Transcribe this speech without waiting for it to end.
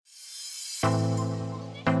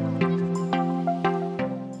We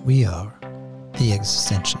are the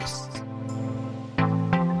Existentialists.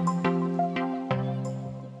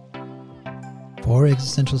 Four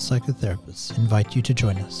existential psychotherapists invite you to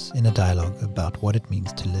join us in a dialogue about what it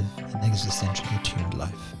means to live an existentially attuned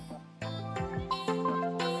life.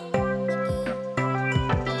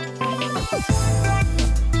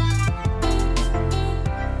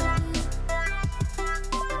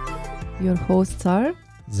 Your hosts are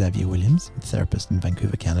Xavier Williams, therapist in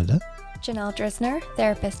Vancouver, Canada. Janelle Drisner,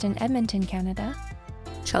 therapist in Edmonton, Canada.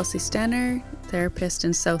 Chelsea Stenner, therapist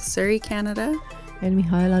in South Surrey, Canada. and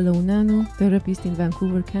Mihaela Launanu, therapist in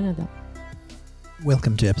Vancouver, Canada.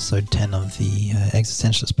 Welcome to episode 10 of the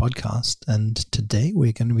Existentialist podcast. And today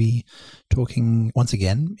we're going to be talking once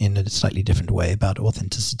again in a slightly different way about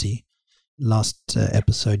authenticity. Last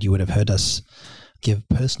episode, you would have heard us give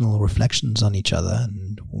personal reflections on each other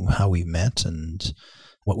and how we met and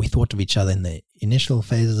what we thought of each other in the initial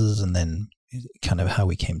phases and then kind of how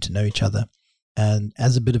we came to know each other. And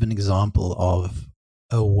as a bit of an example of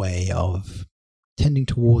a way of tending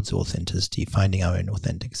towards authenticity, finding our own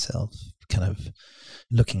authentic self, kind of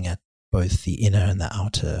looking at both the inner and the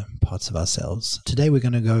outer parts of ourselves. Today we're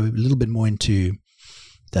going to go a little bit more into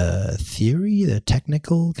the theory, the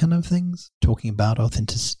technical kind of things, talking about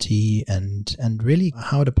authenticity and really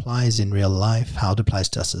how it applies in real life, how it applies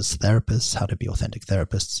to us as therapists, how to be authentic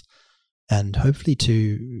therapists, and hopefully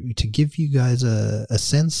to give you guys a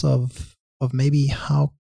sense of maybe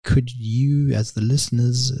how could you as the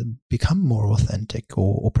listeners become more authentic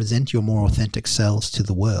or present your more authentic selves to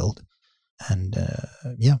the world. And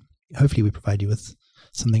hopefully we provide you with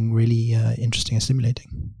something really interesting and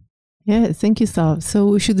stimulating. Yeah, thank you, Sav.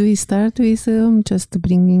 So should we start with just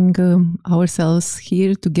bringing ourselves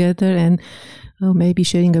here together and maybe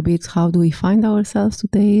sharing a bit how do we find ourselves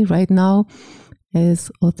today, right now, as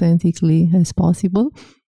authentically as possible?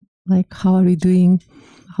 Like, how are we doing?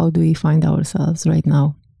 How do we find ourselves right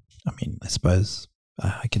now? I mean, I suppose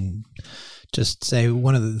I can just say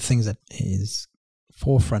one of the things that is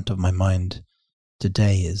forefront of my mind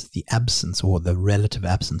today is the absence or the relative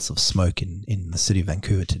absence of smoke in the city of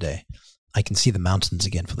Vancouver today. I can see the mountains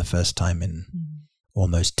again for the first time in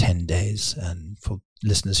almost 10 days. And for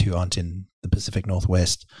listeners who aren't in the Pacific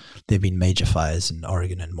Northwest, there have been major fires in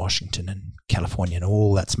Oregon and Washington and California, and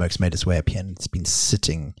all that smoke's made its way up here, and it's been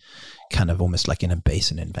sitting kind of almost like in a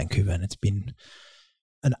basin in Vancouver, and it's been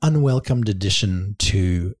an unwelcomed addition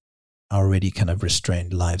to our already kind of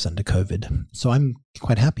restrained lives under COVID. So I'm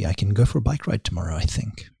quite happy. I can go for a bike ride tomorrow, I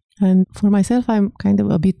think. And for myself, I'm kind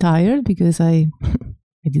of a bit tired because I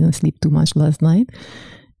didn't sleep too much last night.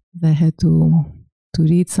 I had to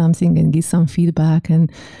read something and give some feedback,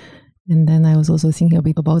 and then I was also thinking a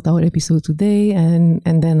bit about our episode today, and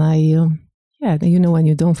then when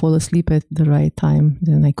you don't fall asleep at the right time,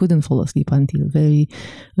 then I couldn't fall asleep until very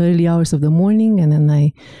early hours of the morning, and then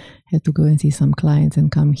I had to go and see some clients and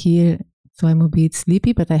come here. So I'm a bit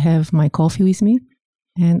sleepy, but I have my coffee with me.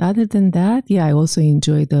 And other than that, I also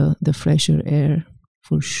enjoy the fresher air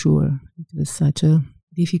for sure. It was such a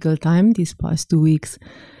difficult time these past 2 weeks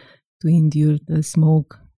to endure the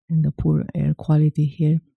smoke and the poor air quality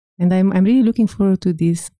here. And I'm really looking forward to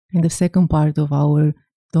this kind of second part of our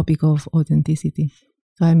topic of authenticity.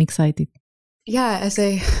 So I'm excited. Yeah, as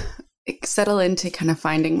I settle into kind of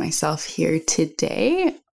finding myself here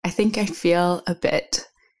today, I think I feel a bit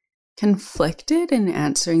conflicted in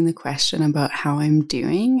answering the question about how I'm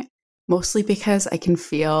doing, mostly because I can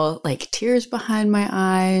feel like tears behind my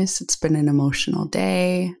eyes. It's been an emotional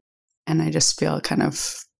day, and I just feel kind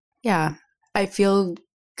of, I feel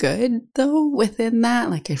good though within that.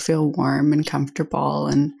 Like I feel warm and comfortable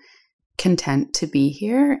and content to be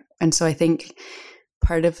here. And so I think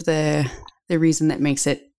part of the reason that makes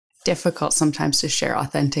it difficult sometimes to share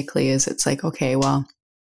authentically is it's like, okay, well,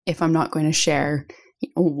 if I'm not going to share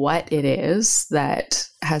what it is that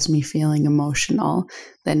has me feeling emotional,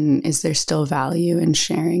 then is there still value in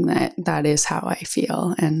sharing that is how I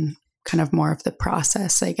feel and kind of more of the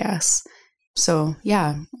process, I guess. So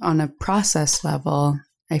on a process level,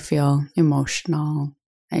 I feel emotional.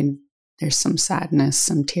 There's some sadness,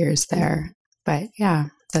 some tears there. But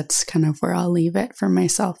that's kind of where I'll leave it for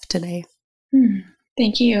myself today.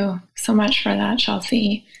 Thank you so much for that,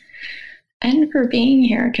 Chelsea. And for being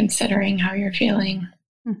here, considering how you're feeling.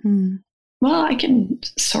 Mm-hmm. Well, I can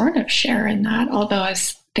sort of share in that, although I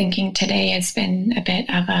was thinking today has been a bit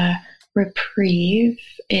of a reprieve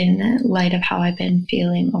in light of how I've been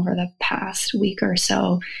feeling over the past week or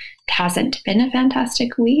so. It hasn't been a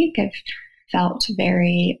fantastic week. I've felt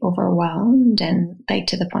very overwhelmed and like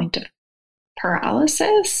to the point of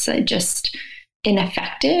paralysis, just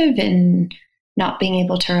ineffective in not being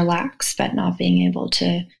able to relax, but not being able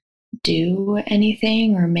to do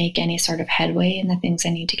anything or make any sort of headway in the things I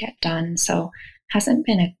need to get done. So hasn't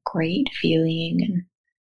been a great feeling, and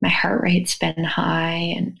my heart rate's been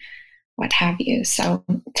high and what have you. So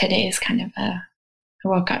today is kind of I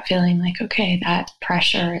woke up feeling like, okay, that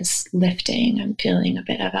pressure is lifting. I'm feeling a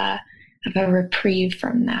bit of a reprieve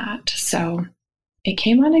from that. So it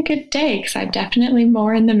came on a good day because I'm definitely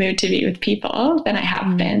more in the mood to be with people than I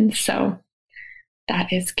have been. So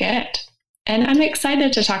that is good. And I'm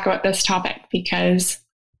excited to talk about this topic because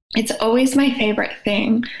it's always my favorite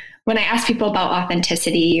thing when I ask people about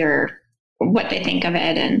authenticity or what they think of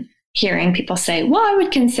it, and hearing people say, well, I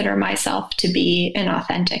would consider myself to be an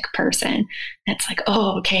authentic person. It's like,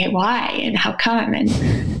 oh, okay, why? And how come? And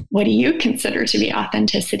what do you consider to be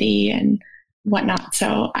authenticity and whatnot?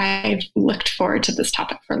 So I've looked forward to this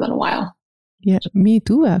topic for a little while. Yeah, me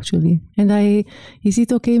too, actually. And is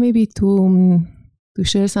it okay maybe to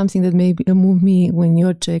share something that maybe moved me when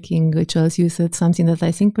you're checking, Chelsea? You said something that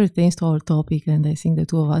I think pertains to our topic, and I think the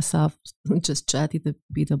two of us have just chatted a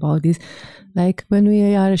bit about this. Like when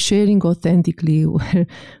we are sharing authentically,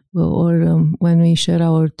 or when we share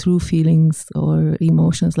our true feelings or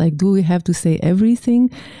emotions, like, do we have to say everything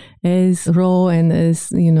as raw and as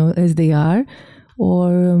they are,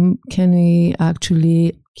 or can we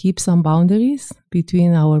actually keep some boundaries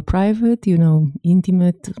between our private,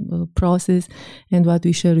 intimate process and what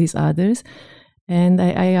we share with others? And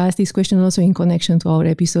I asked this question also in connection to our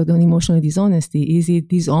episode on emotional dishonesty. Is it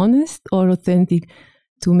dishonest or authentic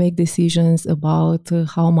to make decisions about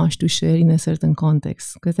how much to share in a certain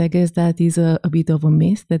context? Because I guess that is a bit of a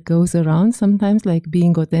myth that goes around sometimes, like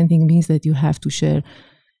being authentic means that you have to share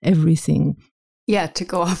everything. Yeah, to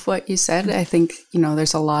go off what you said, I think,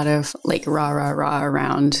 there's a lot of like rah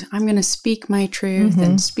around, I'm going to speak my truth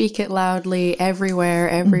and speak it loudly everywhere.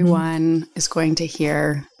 Everyone is going to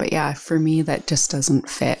hear. But yeah, for me, that just doesn't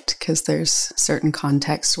fit, because there's certain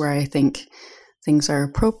contexts where I think things are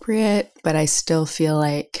appropriate, but I still feel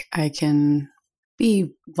like I can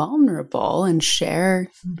be vulnerable and share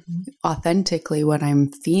authentically what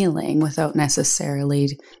I'm feeling without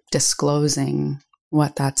necessarily disclosing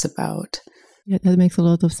what that's about. Yeah, that makes a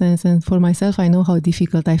lot of sense. And for myself, I know how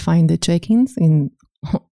difficult I find the check-ins in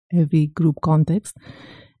every group context.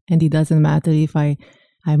 And it doesn't matter if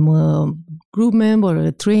I'm a group member or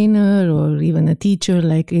a trainer or even a teacher.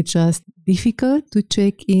 Like, it's just difficult to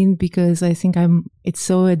check in because I think it's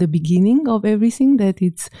so at the beginning of everything that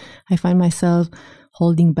I find myself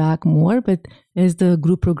holding back more. But as the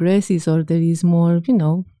group progresses, or there is more,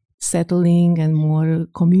 settling and more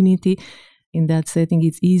community, in that setting,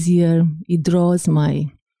 it's easier. It draws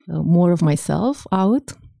more of myself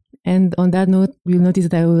out. And on that note, you'll notice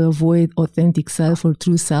that I will avoid authentic self or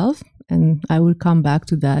true self, and I will come back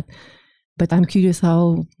to that. But I'm curious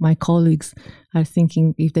how my colleagues are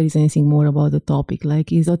thinking, if there is anything more about the topic.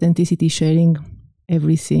 Like, is authenticity sharing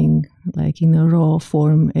everything, like in a raw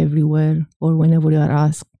form everywhere or whenever you are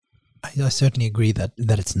asked? I certainly agree that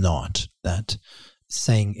it's not. That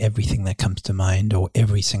saying everything that comes to mind, or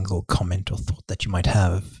every single comment or thought that you might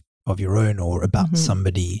have of your own or about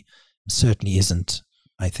somebody, certainly isn't,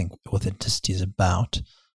 I think, what authenticity is about.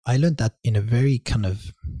 I learned that in a very kind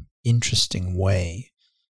of interesting way.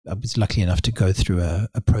 I was lucky enough to go through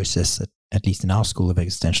a process that, at least in our school of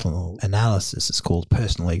existential analysis, is called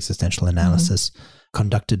personal existential analysis,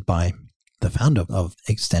 conducted by the founder of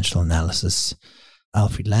existential analysis,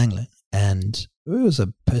 Alfred Langley. And it was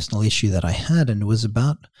a personal issue that I had, and it was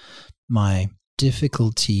about my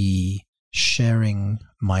difficulty sharing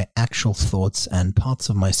my actual thoughts and parts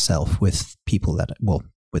of myself with people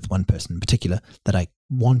with one person in particular that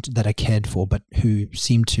I cared for, but who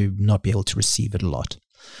seemed to not be able to receive it a lot.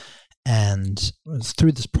 And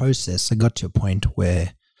through this process, I got to a point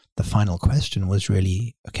where the final question was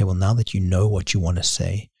really, okay, well, now that you know what you want to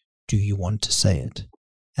say, do you want to say it?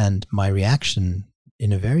 And my reaction,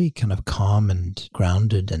 in a very kind of calm and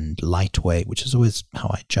grounded and light way, which is always how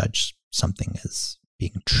I judge something as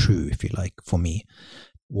being true, if you like, for me,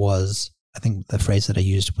 was, I think the phrase that I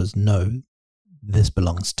used was, no, this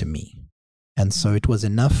belongs to me. And so it was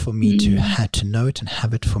enough for me to know it and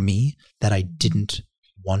have it for me, that I didn't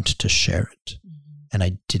want to share it and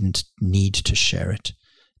I didn't need to share it.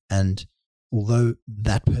 And although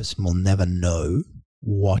that person will never know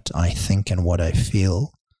what I think and what I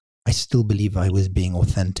feel, I still believe I was being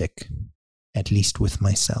authentic, at least with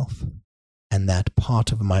myself. And that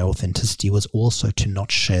part of my authenticity was also to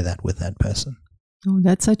not share that with that person. Oh,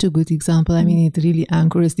 that's such a good example. I mean, it really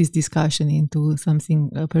anchors this discussion into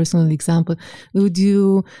something, a personal example. So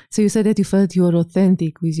you said that you felt you were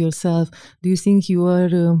authentic with yourself. Do you think you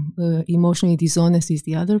were emotionally dishonest with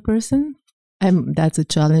the other person? That's a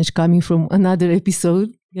challenge coming from another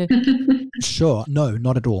episode. Yeah. Sure. No,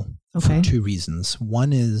 not at all. Okay. For two reasons.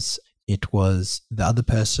 One is it was the other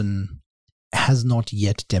person has not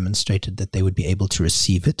yet demonstrated that they would be able to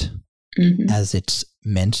receive it as it's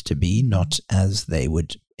meant to be, not as they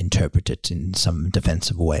would interpret it in some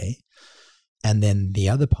defensive way. And then the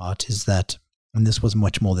other part is that, and this was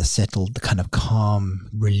much more the settled, the kind of calm,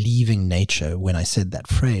 relieving nature when I said that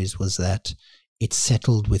phrase, was that it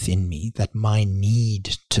settled within me, that my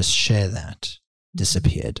need to share that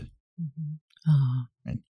disappeared.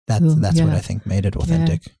 Right? That's what I think made it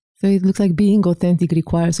authentic. Yeah. So it looks like being authentic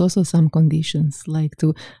requires also some conditions, we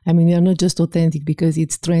are not just authentic because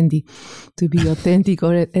it's trendy to be authentic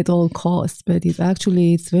or at all costs, but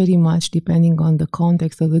it's very much depending on the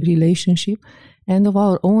context of the relationship and of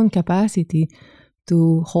our own capacity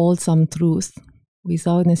to hold some truth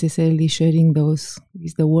without necessarily sharing those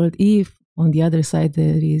with the world, if on the other side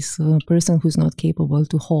there is a person who's not capable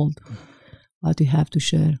to hold what we have to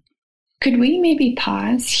share. Could we maybe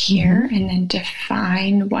pause here and then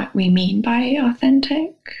define what we mean by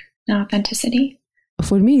authenticity?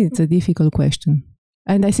 For me, it's a difficult question.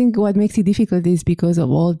 And I think what makes it difficult is because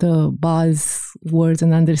of all the buzzwords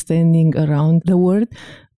and understanding around the word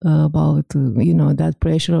about, that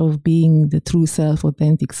pressure of being the true self,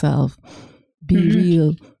 authentic self, be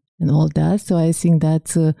real and all that. So I think I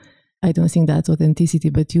don't think that's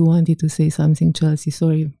authenticity, but you wanted to say something, Chelsea.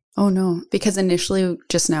 Sorry. Oh, no, because initially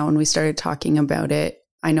just now when we started talking about it,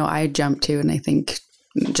 I know I jumped to, and I think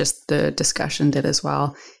just the discussion did as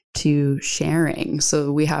well, to sharing.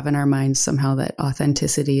 So we have in our minds somehow that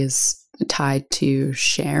authenticity is tied to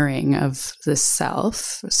sharing of the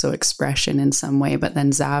self, so expression in some way. But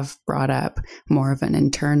then Zav brought up more of an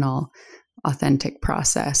internal authentic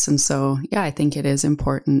process. And so, yeah, I think it is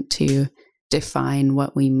important to define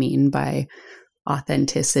what we mean by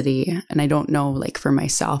authenticity. And I don't know, for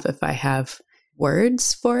myself, if I have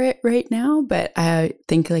words for it right now, but I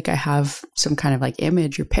think I have some kind of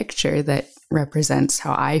image or picture that represents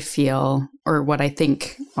how I feel or what I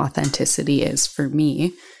think authenticity is for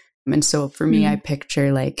me. And so for me, I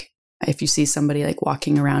picture if you see somebody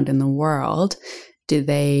walking around in the world, do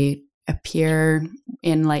they appear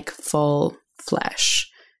in full flesh,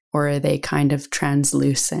 or are they kind of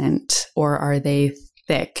translucent, or are they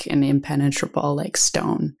thick and impenetrable like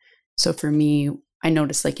stone? So for me, I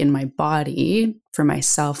notice in my body, for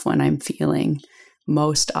myself, when I'm feeling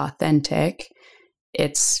most authentic,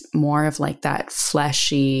 it's more of that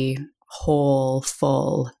fleshy, whole,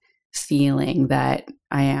 full feeling that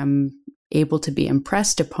I am able to be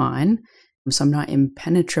impressed upon. So I'm not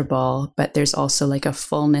impenetrable, but there's also a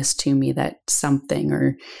fullness to me that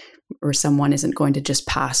something or someone isn't going to just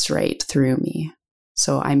pass right through me.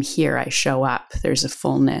 So I'm here, I show up, there's a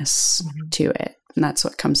fullness to it. And that's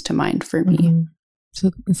what comes to mind for me.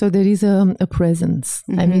 So there is a presence.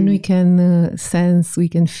 I mean, we can sense, we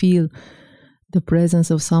can feel the presence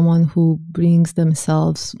of someone who brings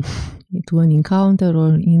themselves into an encounter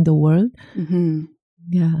or in the world.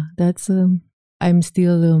 Yeah, that's, I'm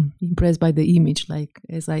still impressed by the image,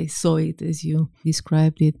 as I saw it, as you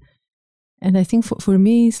described it. And I think for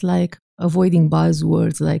me, it's avoiding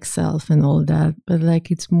buzzwords like self and all that, but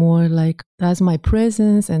it's more does my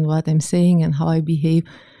presence and what I'm saying and how I behave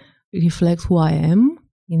reflect who I am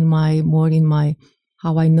in my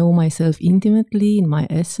how I know myself intimately, in my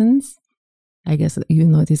essence. I guess you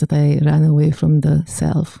notice that I ran away from the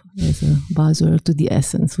self as a buzzword to the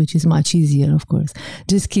essence, which is much easier, of course.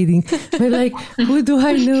 Just kidding. But who do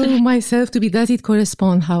I know myself to be? Does it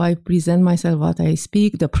correspond how I present myself, what I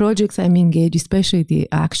speak, the projects I'm engaged, especially the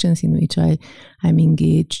actions in which I'm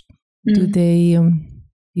engaged? Do they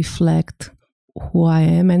reflect who I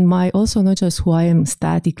am, and also not just who I am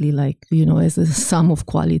statically, as a sum of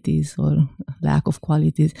qualities or lack of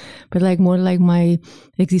qualities, but more my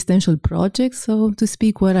existential projects, so to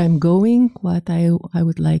speak, where I'm going, what I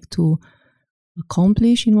would like to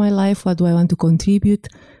accomplish in my life, what do I want to contribute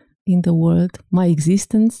in the world, my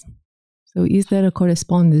existence. So is there a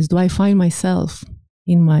correspondence? Do I find myself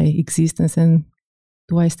in my existence, and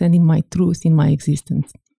do I stand in my truth in my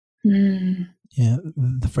existence? Yeah,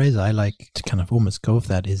 the phrase I like to kind of almost go with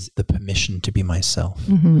that is the permission to be myself.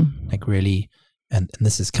 Really, and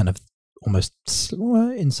this is kind of almost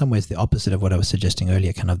in some ways the opposite of what I was suggesting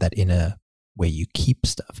earlier, kind of that inner where you keep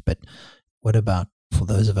stuff. But what about for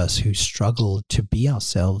those of us who struggle to be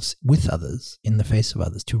ourselves with others, in the face of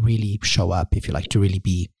others, to really show up, if you like, to really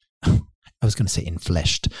be I was going to say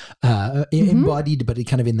infleshed, embodied, but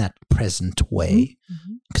kind of in that present way,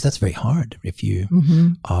 because that's very hard if you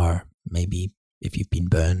are maybe, if you've been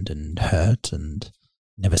burned and hurt and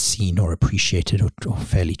never seen or appreciated or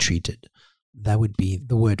fairly treated. That would be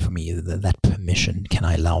the word for me, that permission. Can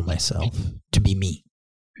I allow myself to be me?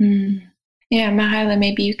 Yeah, Mihaela,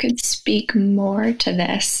 maybe you could speak more to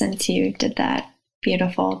this since you did that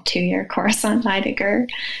beautiful 2-year course on Heidegger.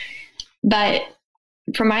 But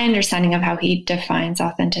from my understanding of how he defines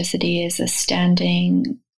authenticity is a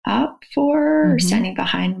standing up for, or standing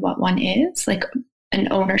behind what one is, like an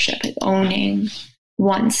ownership, like owning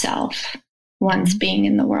oneself, one's being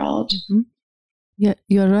in the world. Yeah,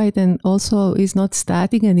 you're right. And also it's not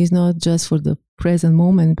static and it's not just for the present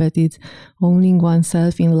moment, but it's owning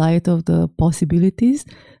oneself in light of the possibilities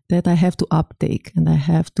that I have to uptake and I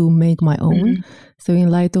have to make my own. So in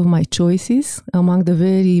light of my choices, among the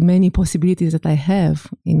very many possibilities that I have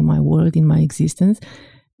in my world, in my existence,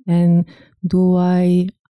 and do I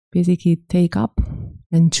basically take up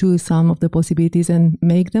and choose some of the possibilities and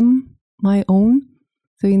make them my own?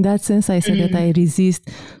 So in that sense, I said that I resist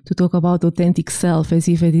to talk about authentic self as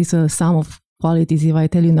if it is a sum of qualities. If I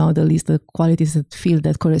tell you now the list of qualities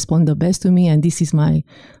that correspond the best to me, and this is my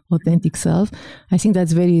authentic self, I think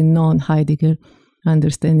that's very non-Heidegger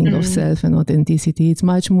understanding of self and authenticity. It's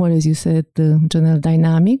much more, as you said, general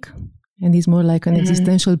dynamic, and it's more like an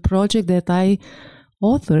existential project that I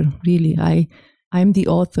author, really. I'm the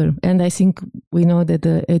author. And I think we know that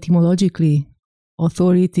etymologically,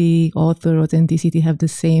 authority, author, authenticity have the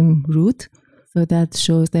same root. So that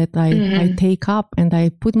shows that I take up and I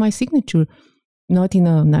put my signature, not in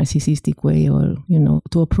a narcissistic way or,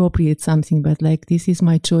 to appropriate something, but like, this is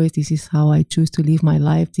my choice. This is how I choose to live my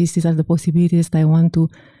life. These are the possibilities that I want to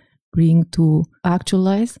bring to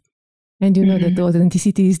actualize. And that the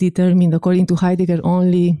authenticity is determined, according to Heidegger,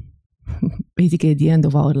 only basically at the end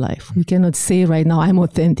of our life. We cannot say right now, I'm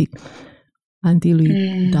authentic, until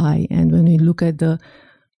we die. And when we look at the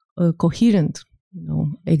coherent,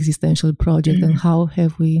 existential project and how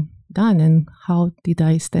have we done and how did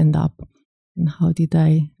I stand up and how did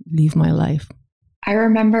I live my life? I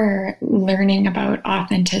remember learning about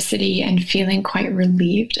authenticity and feeling quite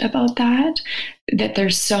relieved about that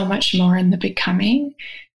there's so much more in the becoming.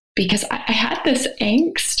 Because I had this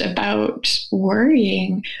angst about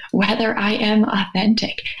worrying whether I am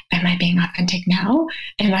authentic. Am I being authentic now?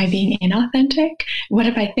 Am I being inauthentic? What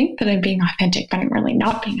if I think that I'm being authentic, but I'm really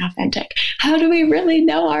not being authentic? How do we really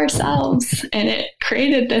know ourselves? And it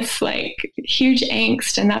created this huge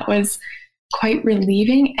angst. And that was quite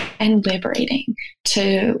relieving and liberating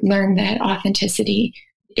to learn that authenticity,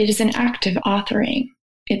 it is an act of authoring.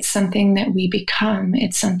 It's something that we become.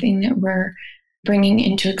 It's something that we're bringing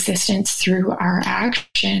into existence through our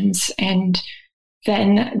actions. And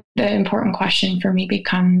then the important question for me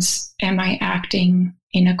becomes, am I acting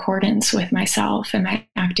in accordance with myself? Am I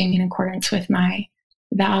acting in accordance with my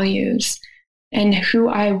values and who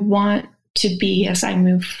I want to be as I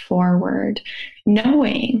move forward,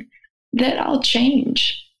 knowing that I'll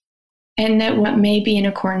change and that what may be in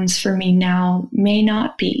accordance for me now may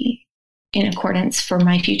not be in accordance for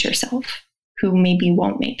my future self, who maybe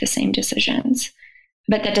won't make the same decisions.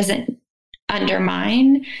 But that doesn't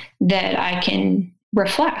undermine that I can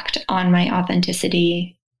reflect on my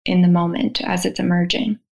authenticity in the moment as it's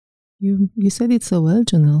emerging. You said it so well,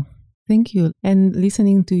 Janelle. Thank you. And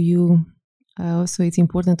listening to you, also it's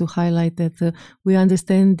important to highlight that we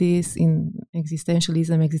understand this in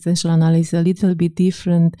existentialism, existential analysis a little bit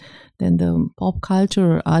different than the pop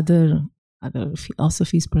culture or other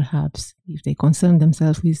philosophies, perhaps, if they concern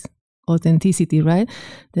themselves with authenticity, right?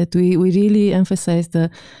 That we really emphasize the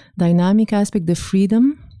dynamic aspect, the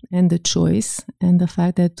freedom and the choice, and the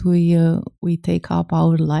fact that we take up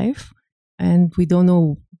our life and we don't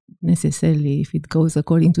know necessarily if it goes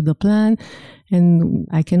according to the plan, and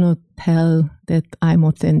I cannot tell that I'm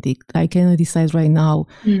authentic. I cannot decide right now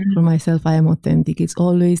for myself I am authentic. It's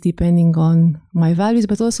always depending on my values,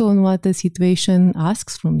 but also on what the situation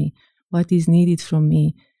asks from me, what is needed from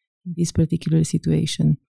me in this particular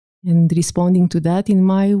situation, and responding to that in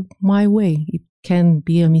my way. It can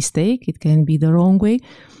be a mistake, it can be the wrong way,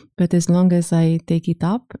 but as long as I take it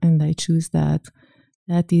up and I choose that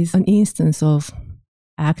is an instance of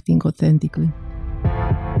acting authentically.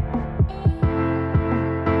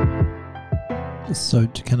 So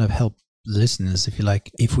to kind of help listeners, if you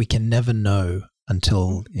like, if we can never know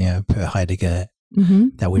until, per Heidegger,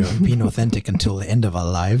 that we're being authentic until the end of our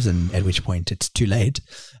lives, and at which point it's too late,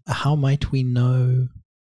 how might we know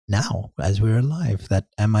now as we're alive? That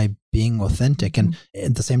am I being authentic? And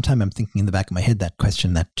at the same time, I'm thinking in the back of my head that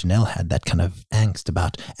question that Janelle had, that kind of angst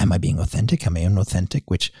about, am I being authentic? Am I inauthentic?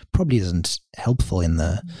 Which probably isn't helpful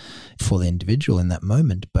for the individual in that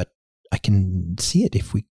moment. But I can see it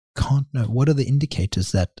if we can't know. What are the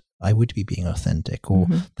indicators that I would be being authentic, or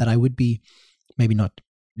that I would be maybe not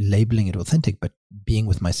labeling it authentic, but being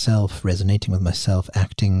with myself, resonating with myself,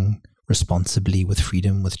 acting responsibly with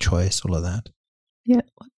freedom, with choice, all of that? Yeah.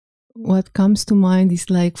 What comes to mind is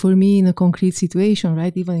like, for me, in a concrete situation,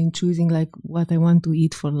 right? Even in choosing like what I want to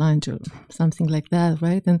eat for lunch or something like that,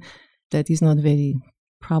 right? And that is not very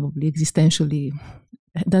probably existentially,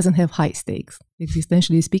 doesn't have high stakes,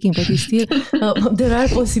 existentially speaking, but it's still, there are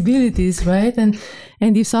possibilities, right? And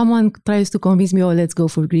if someone tries to convince me, oh, let's go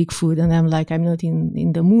for Greek food, and I'm like, I'm not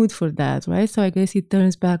in the mood for that, right? So I guess it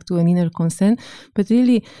turns back to an inner consent, but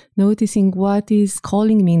really noticing what is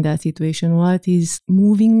calling me in that situation, what is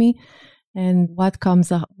moving me, and what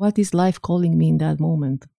comes up, what is life calling me in that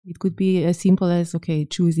moment. It could be as simple as, okay,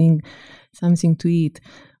 choosing something to eat.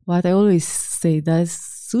 What I always say, does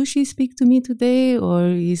sushi speak to me today, or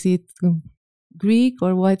is it Greek,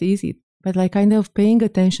 or what is it? But like kind of paying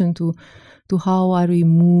attention to how are we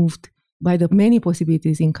moved by the many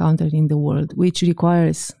possibilities encountered in the world, which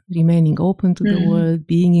requires remaining open to the world,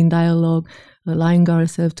 being in dialogue, allowing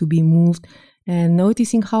ourselves to be moved, and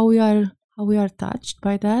noticing how we are touched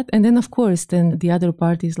by that. And then, of course, then the other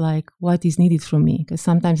part is like, what is needed from me? Because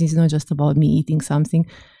sometimes it's not just about me eating something.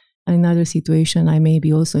 In another situation, I may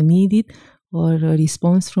be also needed, or a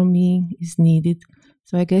response from me is needed.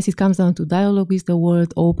 So I guess it comes down to dialogue with the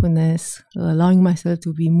world, openness, allowing myself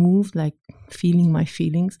to be moved, like feeling my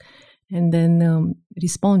feelings, and then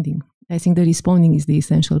responding. I think the responding is the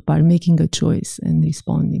essential part, making a choice and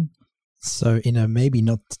responding. So in a maybe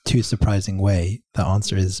not too surprising way, the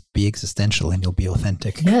answer is be existential and you'll be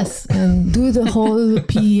authentic. Yes, and do the whole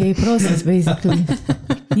PEA process, basically.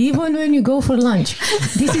 Even when you go for lunch.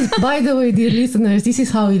 This is, by the way, dear listeners, this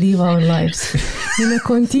is how we live our lives. In a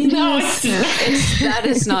continuous... That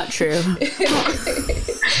is not true.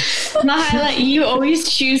 Mahala, you always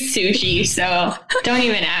choose sushi, so don't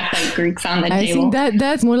even act like Greeks on the table. I think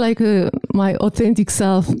that's more like my authentic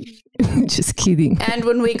self. Just kidding. And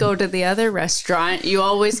when we go to the other restaurant, you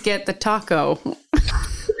always get the taco.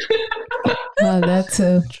 Well, that's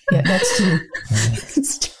true.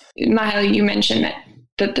 Mahala, you mentioned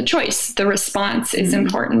that the choice, the response is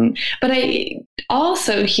important. But I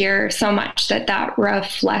also hear so much that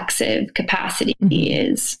reflexive capacity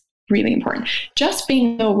is really important. Just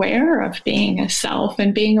being aware of being a self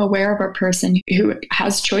and being aware of a person who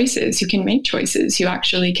has choices, who can make choices, who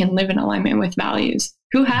actually can live in alignment with values,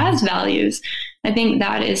 who has values. I think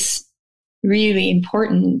that is really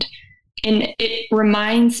important. And it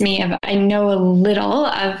reminds me of, I know a little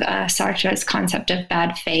of Sartre's concept of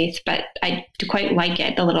bad faith, but I quite like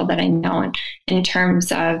it, the little that I know, in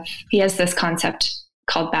terms of, he has this concept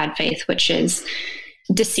called bad faith, which is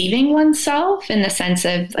deceiving oneself in the sense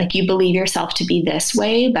of like, you believe yourself to be this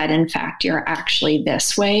way, but in fact, you're actually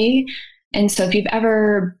this way. And so if you've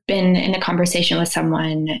ever been in a conversation with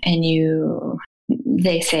someone and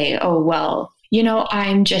they say, oh, well,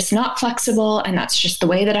 I'm just not flexible, and that's just the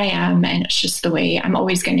way that I am, and it's just the way I'm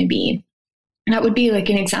always going to be. And that would be like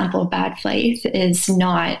an example of bad faith, is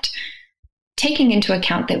not taking into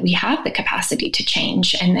account that we have the capacity to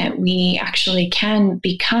change and that we actually can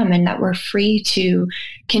become, and that we're free to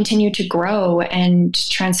continue to grow and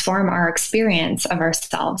transform our experience of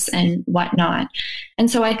ourselves and whatnot. And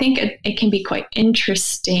so I think it can be quite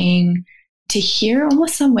interesting to hear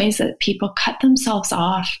almost some ways that people cut themselves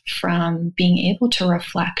off from being able to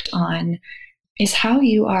reflect on, is how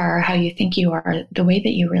you are, how you think you are, the way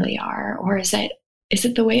that you really are, or is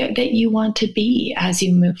it the way that you want to be as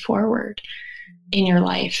you move forward in your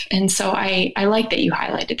life? And so I like that you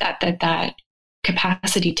highlighted that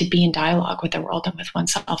capacity to be in dialogue with the world and with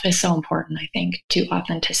oneself is so important, I think, to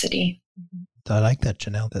authenticity. I like that,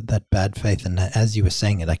 Janelle, that bad faith. And as you were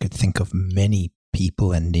saying it, I could think of many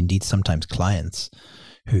people, and indeed sometimes clients,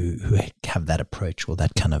 who have that approach, or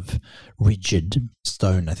that kind of rigid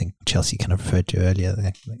stone, I think Chelsea kind of referred to earlier,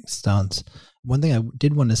 that stance. One thing I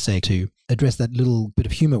did want to say to address that little bit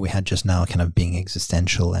of humor we had just now, kind of being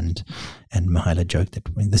existential, and Mahala joked that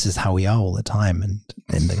this is how we are all the time, and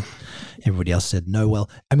then everybody else said no. Well,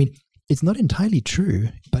 I mean, it's not entirely true,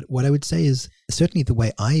 but what I would say is certainly the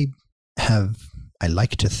way I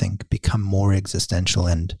like to think, become more existential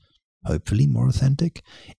and hopefully more authentic,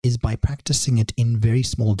 is by practicing it in very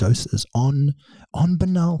small doses on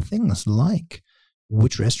banal things like,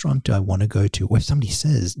 which restaurant do I want to go to? Or if somebody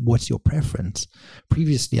says, what's your preference?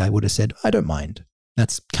 Previously, I would have said, I don't mind.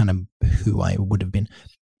 That's kind of who I would have been,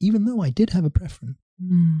 even though I did have a preference.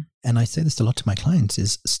 And I say this a lot to my clients,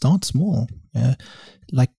 is start small.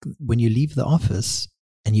 Like when you leave the office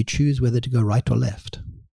and you choose whether to go right or left.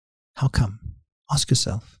 How come? Ask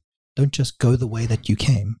yourself. Don't just go the way that you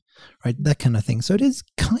came, right? That kind of thing. So it is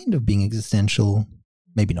kind of being existential,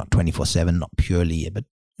 maybe not 24/7, not purely, but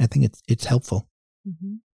I think it's helpful.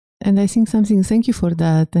 Mm-hmm. And I think thank you for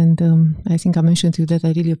that. And I think I mentioned to you that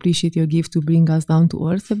I really appreciate your gift to bring us down to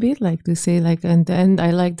earth a bit, like to say and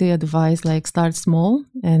I like the advice, like start small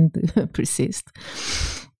and persist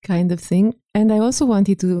kind of thing. And I also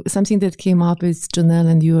wanted to, something that came up is Janelle,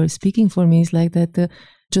 and you were speaking for me, is like that,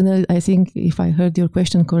 Janelle, I think if I heard your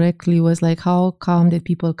question correctly, was like how come that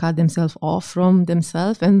people cut themselves off from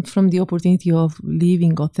themselves and from the opportunity of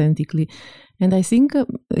living authentically. And I think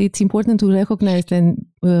it's important to recognize that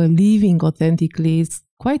living authentically is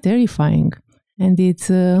quite terrifying. And it's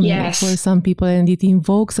for some people, and it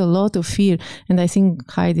invokes a lot of fear. And I think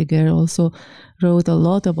Heidegger also wrote a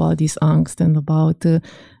lot about this angst and about the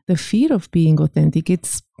fear of being authentic.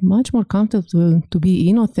 It's much more comfortable to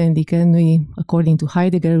be inauthentic. And we, according to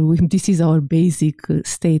Heidegger, this is our basic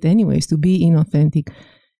state anyways, to be inauthentic.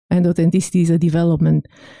 And authenticity is a development,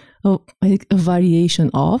 a variation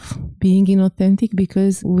of being inauthentic,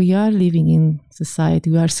 because we are living in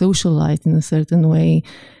society, we are socialized in a certain way,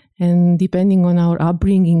 and depending on our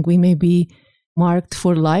upbringing, we may be marked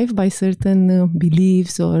for life by certain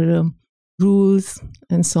beliefs or rules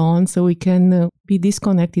and so on, so we can be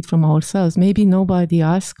disconnected from ourselves. Maybe nobody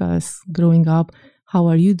asked us growing up, how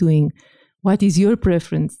are you doing? What is your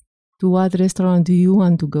preference? To what restaurant do you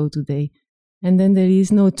want to go today? And then there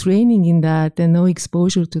is no training in that and no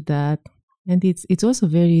exposure to that. And it's also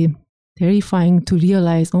very terrifying to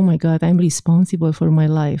realize, oh my God, I'm responsible for my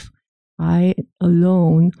life. I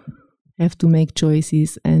alone have to make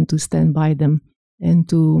choices and to stand by them and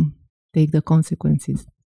to take the consequences.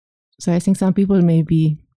 So I think some people may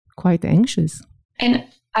be quite anxious. And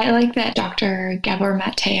I like that Dr. Gabor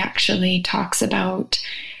Mate actually talks about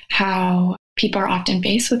how people are often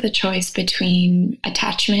faced with a choice between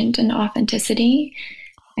attachment and authenticity.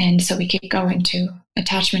 And so we could go into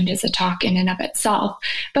attachment as a talk in and of itself,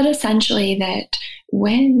 but essentially that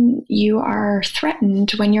when you are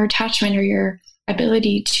threatened, when your attachment or your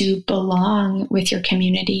ability to belong with your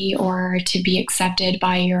community or to be accepted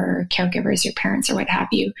by your caregivers, your parents, or what have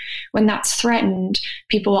you, when that's threatened,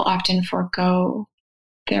 people will often forego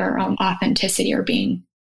their own authenticity or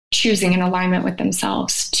choosing an alignment with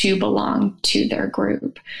themselves to belong to their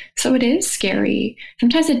group. So it is scary.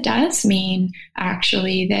 Sometimes it does mean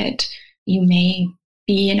actually that you may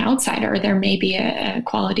be an outsider, or there may be a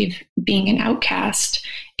quality of being an outcast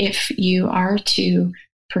if you are to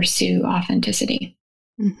pursue authenticity.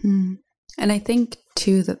 Mm-hmm. And I think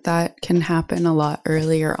too that can happen a lot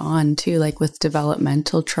earlier on too, like with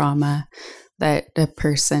developmental trauma, that a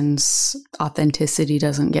person's authenticity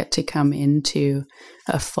doesn't get to come into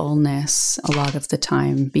a fullness a lot of the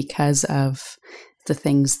time because of the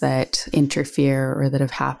things that interfere or that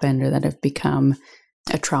have happened or that have become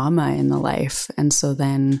a trauma in the life. And so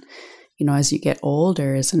then, as you get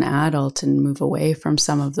older as an adult and move away from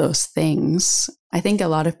some of those things, I think a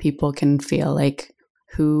lot of people can feel like,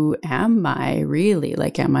 who am I really?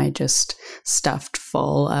 Like, am I just stuffed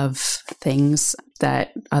full of things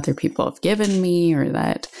that other people have given me or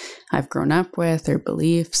that I've grown up with or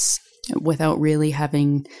beliefs, without really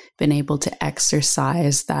having been able to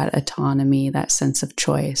exercise that autonomy, that sense of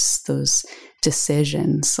choice, those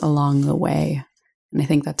decisions along the way? And I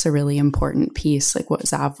think that's a really important piece, like what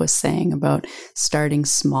Zav was saying about starting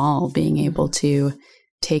small, being able to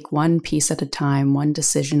take one piece at a time, one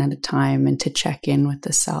decision at a time, and to check in with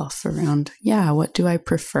the self around, what do I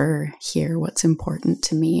prefer here? What's important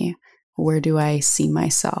to me? Where do I see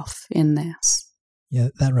myself in this? Yeah,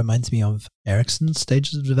 that reminds me of Erikson's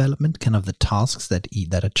stages of development, kind of the tasks that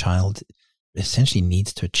a child essentially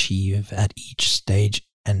needs to achieve at each stage.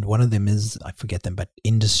 And one of them is, I forget them, but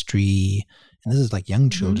industry. And this is like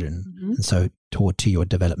young children. Mm-hmm. And so taught to your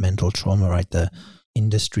developmental trauma, right? The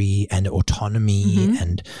industry and autonomy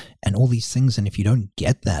and all these things. And if you don't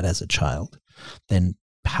get that as a child, then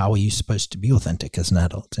how are you supposed to be authentic as an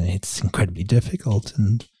adult? And it's incredibly difficult.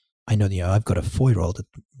 And I know, I've got a 4-year-old,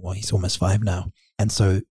 he's almost 5 now. And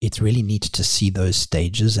so it's really neat to see those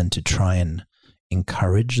stages and to try and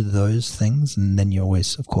encourage those things. And then you're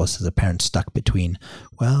always, of course, as a parent, stuck between,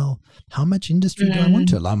 well, how much industry do I want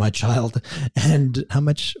to allow my child, and how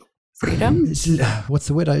much freedom? What's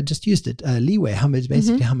the word? I just used it. Leeway. How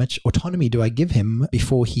much autonomy do I give him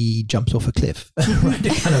before he jumps off a cliff? Right,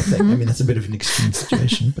 kind of thing. I mean, that's a bit of an extreme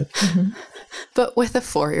situation, but but with a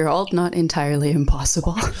 4-year-old, not entirely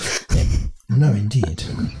impossible. Yeah. No, indeed.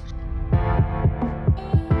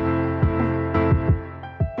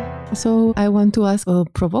 So I want to ask a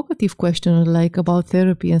provocative question, like about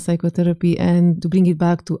therapy and psychotherapy, and to bring it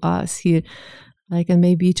back to us here. Like, and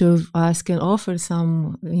maybe each of us can offer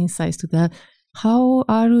some insights to that. How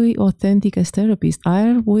are we authentic as therapists?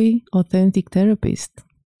 Are we authentic therapists?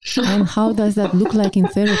 And how does that look like in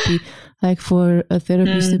therapy? Like for a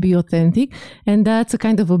therapist to be authentic. And that's a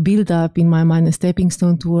kind of a build-up in my mind, a stepping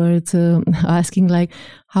stone towards asking like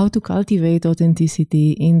how to cultivate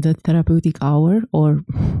authenticity in the therapeutic hour or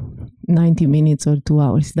 90 minutes or 2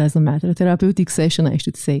 hours. It doesn't matter. A therapeutic session, I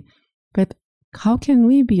should say. But how can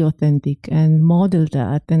we be authentic and model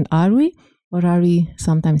that? And are we, or are we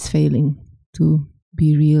sometimes failing to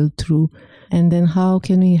be real, true? And then how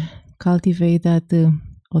can we cultivate that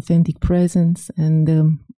authentic presence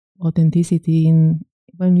and authenticity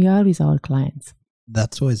when we are with our clients?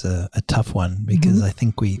 That's always a tough one because I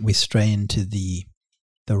think we stray into the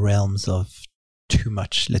realms of too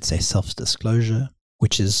much, let's say, self-disclosure,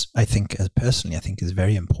 which is, I think, personally, I think is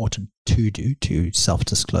very important to do, to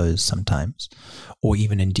self-disclose sometimes, or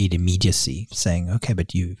even indeed immediacy, saying, okay,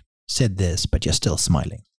 but you said this, but you're still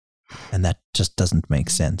smiling. And that just doesn't make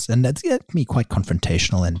sense. And that's can be quite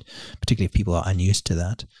confrontational, and particularly if people are unused to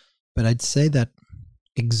that. But I'd say that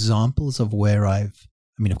examples of where I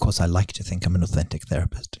mean, of course, I like to think I'm an authentic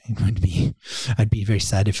therapist. I'd be very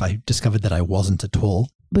sad if I discovered that I wasn't at all.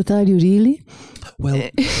 But are you really?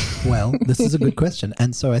 Well, this is a good question.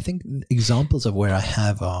 And so I think examples of where I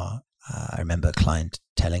have are, I remember a client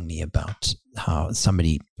telling me about how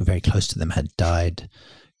somebody very close to them had died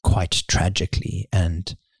quite tragically,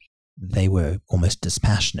 and they were almost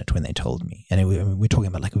dispassionate when they told me. And we're talking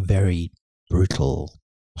about like a very brutal,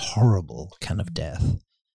 horrible kind of death.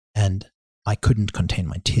 And I couldn't contain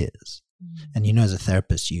my tears. And as a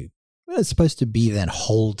therapist, you're supposed to be there and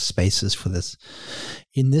hold spaces for this.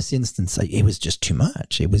 In this instance, it was just too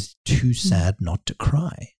much. It was too sad not to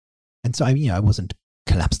cry. And so, I wasn't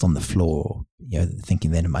collapsed on the floor, thinking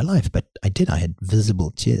then in my life, but I did. I had visible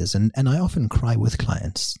tears. And I often cry with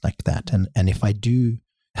clients like that. And if I do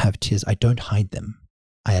have tears, I don't hide them.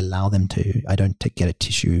 I allow them to. I don't get a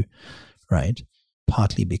tissue, right?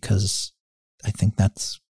 Partly because I think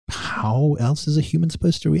that's how else is a human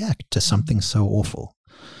supposed to react to something so awful?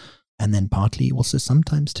 And then partly also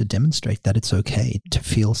sometimes to demonstrate that it's okay to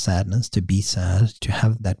feel sadness, to be sad, to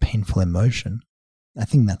have that painful emotion. I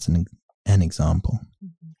think that's an example.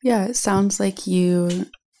 Yeah, it sounds like you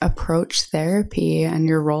approach therapy and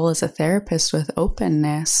your role as a therapist with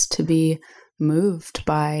openness to be moved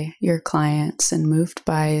by your clients and moved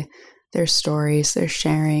by their stories, their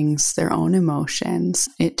sharings, their own emotions.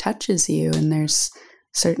 It touches you, and there's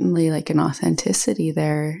certainly like an authenticity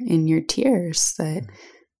there in your tears that,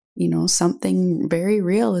 something very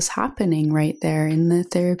real is happening right there in the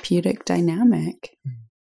therapeutic dynamic.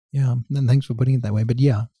 Yeah, and thanks for putting it that way. But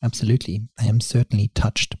yeah, absolutely. I am certainly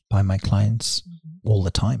touched by my clients all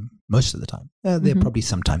the time, most of the time. There are probably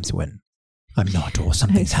some times when I'm not, or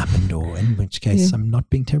something's happened, or in which case I'm not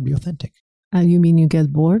being terribly authentic. You mean you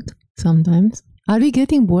get bored sometimes? Are we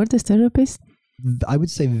getting bored as therapists? I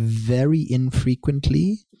would say very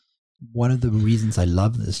infrequently. One of the reasons I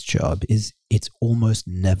love this job is it's almost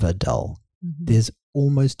never dull. There's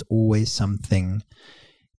almost always something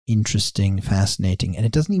interesting, fascinating. And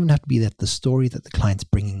it doesn't even have to be that the story that the client's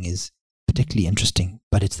bringing is particularly interesting,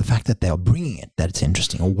 but it's the fact that they are bringing it that it's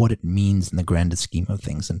interesting, or what it means in the grander scheme of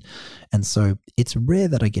things. And so it's rare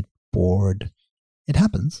that I get bored. It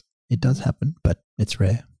happens. It does happen, but it's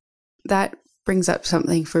rare. That brings up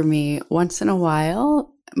something for me. Once in a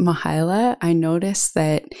while, Mihaela, I notice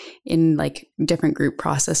that in like different group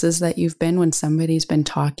processes that you've been, when somebody's been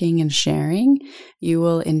talking and sharing, you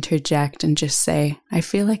will interject and just say, I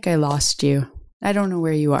feel like I lost you. I don't know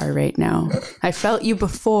where you are right now. I felt you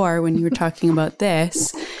before when you were talking about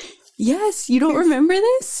this. Yes, you don't remember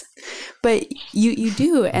this? But you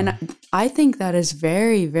do. And I think that is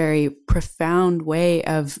very, very profound way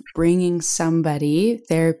of bringing somebody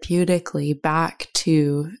therapeutically back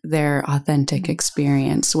to their authentic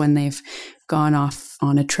experience when they've gone off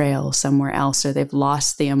on a trail somewhere else, or they've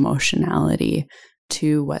lost the emotionality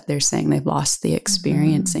to what they're saying. They've lost the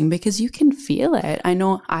experiencing, because you can feel it. I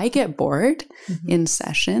know I get bored in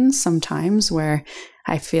sessions sometimes where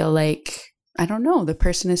I feel like, I don't know, the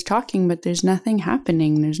person is talking, but there's nothing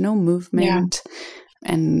happening. There's no movement.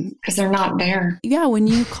 And because they're not there. Yeah, when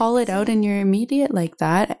you call it out and you're immediate like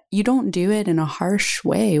that, you don't do it in a harsh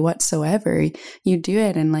way whatsoever. You do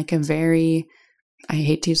it in like a very, I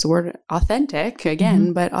hate to use the word authentic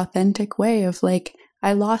again, but authentic way of like,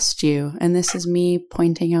 I lost you, and this is me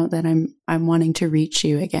pointing out that I'm wanting to reach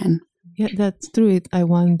you again. Yeah, that's true. I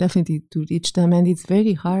want definitely to reach them, and it's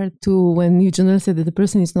very hard to, when you generally say that the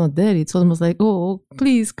person is not there, it's almost like, oh,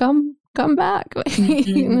 please come back.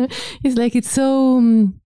 You know? It's like it's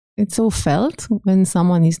so felt when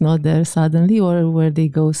someone is not there suddenly, or where they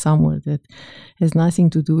go somewhere that has nothing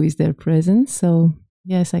to do with their presence. So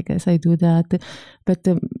yes, I guess I do that, but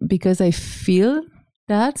because I feel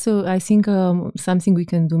that, so I think something we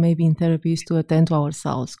can do maybe in therapy is to attend to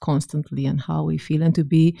ourselves constantly and how we feel, and to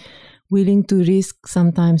be willing to risk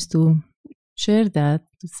sometimes to share that,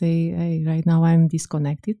 to say, hey, right now I'm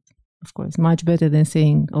disconnected. Of course, much better than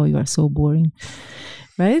saying, oh, you are so boring,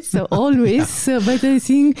 right? So always, but I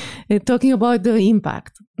think talking about the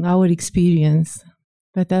impact, our experience,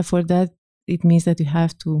 but for that, it means that we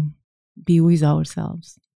have to be with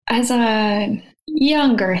ourselves. As a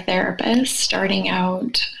younger therapist starting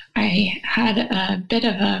out, I had a bit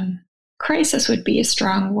of a crisis, would be a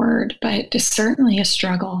strong word, but certainly a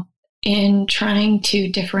struggle in trying to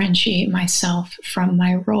differentiate myself from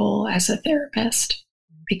my role as a therapist,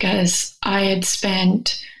 because I had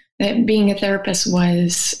spent, being a therapist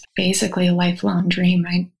was basically a lifelong dream.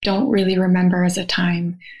 I don't really remember as a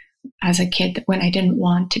time as a kid when I didn't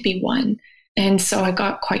want to be one. And so I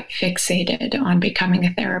got quite fixated on becoming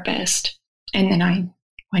a therapist. And then I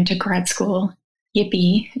went to grad school,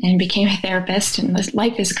 yippee, and became a therapist. And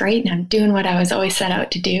life is great. And I'm doing what I was always set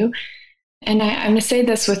out to do. And I'm going to say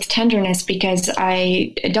this with tenderness, because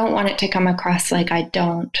I don't want it to come across like I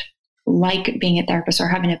don't like being a therapist or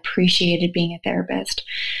haven't appreciated being a therapist.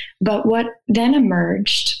 But what then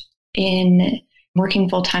emerged in working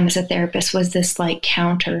full time as a therapist was this like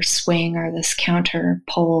counter swing, or this counter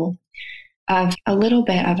pole of a little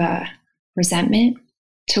bit of a resentment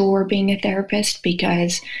toward being a therapist,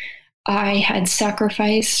 because I had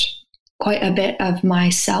sacrificed quite a bit of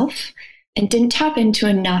myself and didn't tap into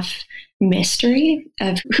enough mystery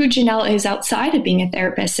of who Janelle is outside of being a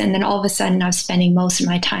therapist. And then all of a sudden I was spending most of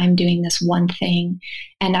my time doing this one thing.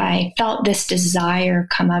 And I felt this desire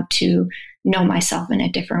come up to know myself in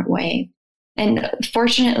a different way. And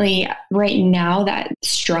fortunately, right now, that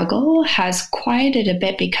struggle has quieted a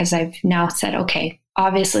bit, because I've now said, okay,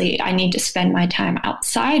 obviously I need to spend my time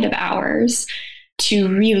outside of hours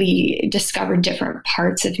to really discover different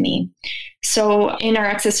parts of me. So in our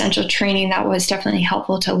existential training, that was definitely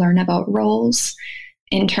helpful to learn about roles,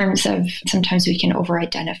 in terms of sometimes we can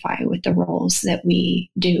over-identify with the roles that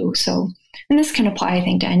we do. So, and this can apply, I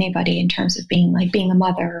think, to anybody in terms of being a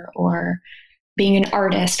mother or being an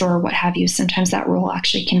artist or what have you. Sometimes that role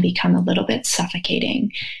actually can become a little bit suffocating.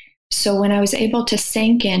 So when I was able to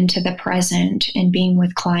sink into the present and being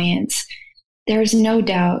with clients, there's no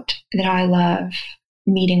doubt that I love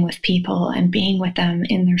meeting with people and being with them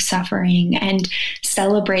in their suffering and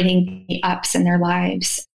celebrating the ups in their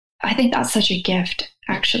lives. I think that's such a gift,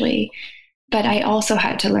 actually. But I also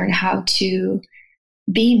had to learn how to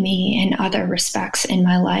be me in other respects in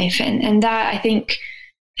my life. And that, I think,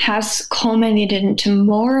 has culminated into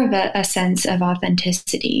more of a sense of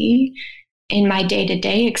authenticity in my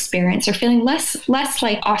day-to-day experience, or feeling less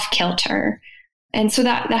like off kilter. And so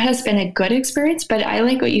that has been a good experience. But I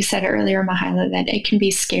like what you said earlier, Mihaela, that it can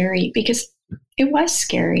be scary, because it was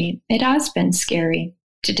scary. It has been scary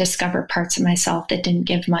to discover parts of myself that didn't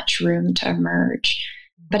give much room to emerge.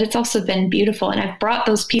 But it's also been beautiful. And I've brought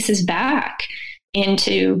those pieces back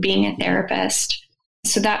into being a therapist.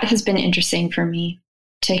 So that has been interesting for me,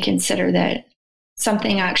 to consider that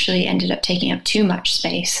something actually ended up taking up too much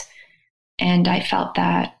space. And I felt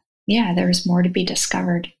that, there was more to be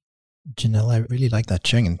discovered. Janelle, I really like that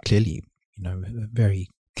sharing, and clearly, a very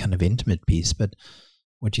kind of intimate piece, but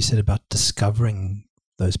what you said about discovering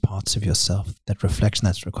those parts of yourself, that reflection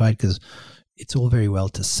that's required, because it's all very well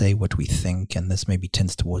to say what we think, and this maybe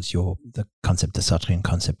tends towards the concept, the Sartrean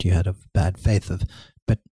concept you had of bad faith,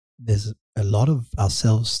 but there's a lot of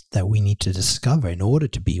ourselves that we need to discover in order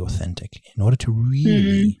to be authentic, in order to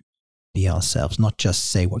really be ourselves, not just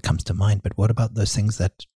say what comes to mind, but what about those things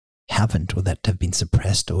that haven't, or that have been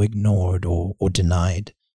suppressed or ignored or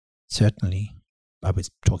denied? Certainly, I was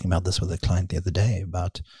talking about this with a client the other day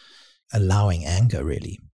about allowing anger,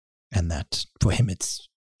 really, and that for him it's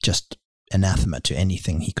just anathema to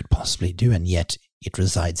anything he could possibly do, and yet it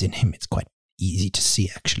resides in him. It's quite easy to see,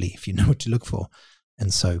 actually, if you know what to look for.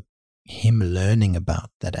 And so him learning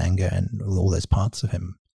about that anger and all those parts of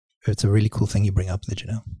him, it's a really cool thing you bring up there,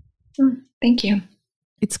 Janelle. Thank you.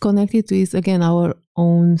 it's connected with, again, our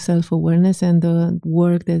own self-awareness and the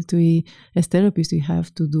work that we, as therapists, we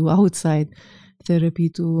have to do outside therapy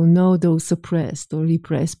to know those suppressed or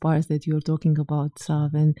repressed parts that you're talking about,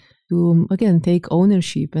 Sav, and to, again, take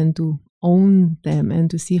ownership and to own them and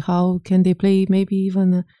to see how can they play maybe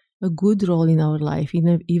even a good role in our life,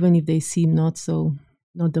 even if they seem not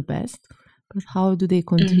the best, but how do they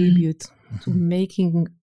contribute to making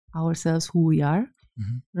ourselves who we are,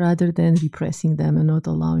 rather than repressing them and not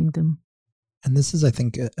allowing them. And this is, I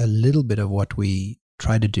think, a little bit of what we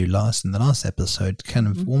tried to do in the last episode, kind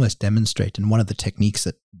of almost demonstrate. And one of the techniques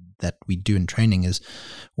that we do in training is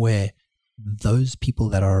where those people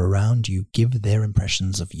that are around you give their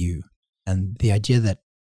impressions of you. And the idea that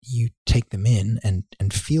you take them in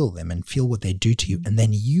and feel them and feel what they do to you. And then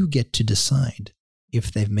you get to decide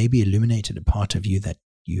if they've maybe illuminated a part of you that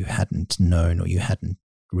you hadn't known or you hadn't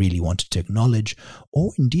really wanted to acknowledge,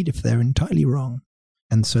 or indeed if they're entirely wrong.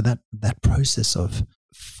 And so that process of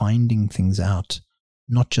finding things out,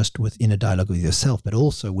 not just within a dialogue with yourself, but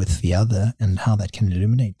also with the other and how that can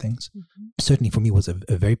illuminate things, certainly for me was a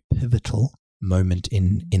very pivotal moment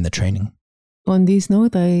in the training. On this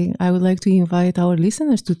note, I would like to invite our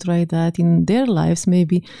listeners to try that in their lives,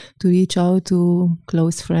 maybe to reach out to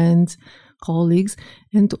close friends, colleagues,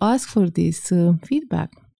 and to ask for this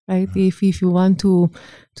feedback. Right? If you want to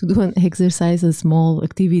do an exercise, a small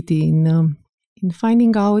activity in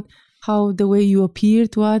finding out how the way you appear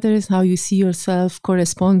to others, how you see yourself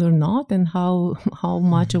correspond or not, and how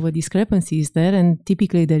much of a discrepancy is there. And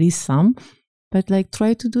typically there is some, but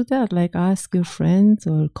try to do that. Ask your friends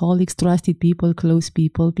or colleagues, trusted people, close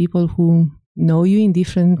people, people who know you in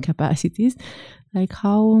different capacities.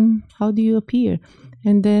 How do you appear?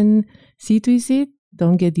 And then sit with it.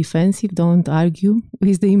 Don't get defensive. Don't argue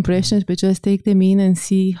with the impressions, but just take them in and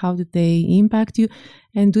see how do they impact you,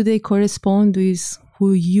 and do they correspond with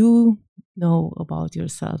who you know about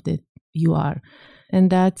yourself that you are. And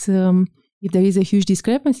that if there is a huge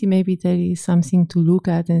discrepancy, maybe there is something to look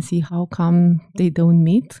at and see how come they don't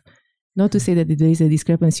meet. Not to say that if there is a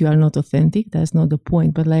discrepancy, you are not authentic. That's not the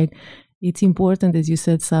point. But it's important, as you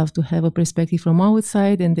said, Sav, to have a perspective from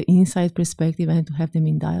outside and the inside perspective, and to have them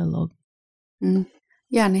in dialogue.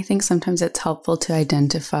 Yeah, and I think sometimes it's helpful to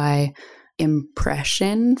identify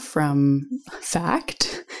impression from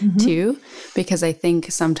fact too, because I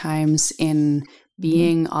think sometimes in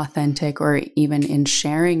being authentic or even in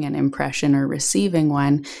sharing an impression or receiving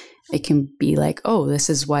one, it can be oh, this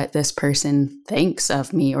is what this person thinks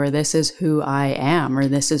of me, or this is who I am, or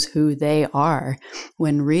this is who they are,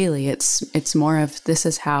 when really it's more of this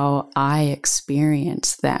is how I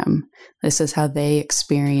experience them. This is how they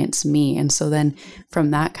experience me. And so then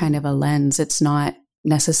from that kind of a lens, it's not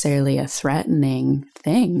necessarily a threatening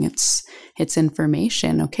thing. It's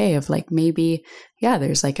information, okay, of maybe,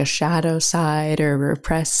 there's a shadow side or a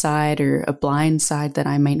repressed side or a blind side that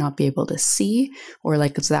I might not be able to see. Or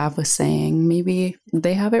like Zav was saying, maybe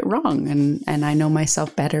they have it wrong and I know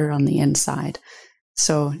myself better on the inside.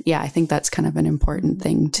 So I think that's kind of an important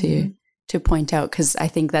thing to point out, because I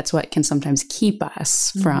think that's what can sometimes keep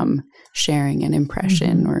us from sharing an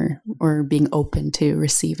impression or being open to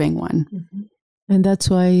receiving one. And that's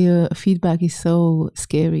why feedback is so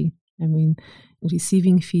scary. I mean,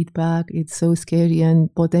 receiving feedback, it's so scary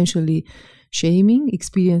and potentially shaming,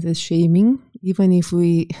 experienced as shaming, even if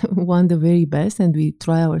we want the very best and we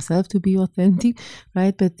try ourselves to be authentic,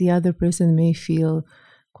 right? But the other person may feel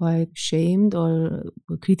quite shamed or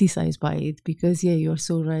criticized by it, because you're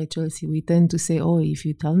so right, Chelsea. We tend to say, oh, if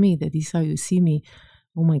you tell me that this is how you see me,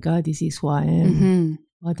 oh my God, this is who I am.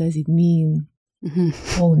 What does it mean?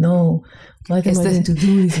 Oh no, what am I going to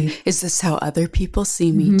do with it? Is this how other people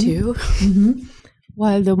see me too?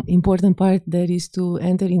 While the important part there is to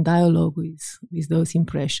enter in dialogue with those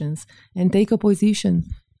impressions and take a position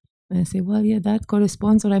and say, well, that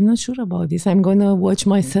corresponds, or I'm not sure about this. I'm going to watch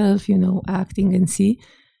myself, acting and see.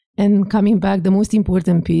 And coming back, the most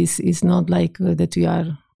important piece is not that we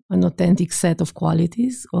are an authentic set of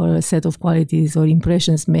qualities, or a set of qualities or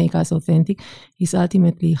impressions make us authentic. It's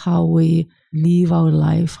ultimately how we live our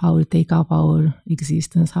life, how we take up our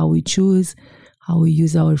existence, how we choose, how we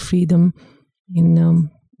use our freedom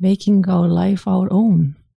in making our life our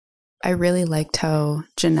own. I really liked how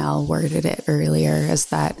Janelle worded it earlier as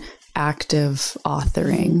that active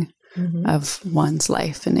authoring of one's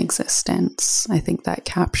life and existence. I think that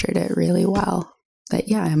captured it really well.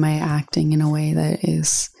 That, am I acting in a way that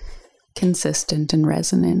is consistent and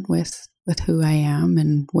resonant with who I am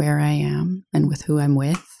and where I am and with who I'm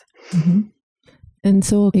with? And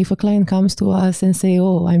so if a client comes to us and say,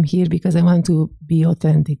 oh, I'm here because I want to be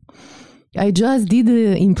authentic, I just did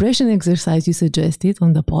the impression exercise you suggested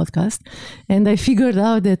on the podcast, and I figured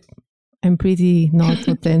out that I'm pretty not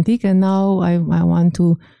authentic, and now I want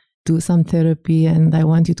to do some therapy, and I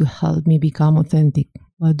want you to help me become authentic.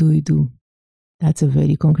 What do we do? That's a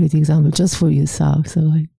very concrete example just for yourself. So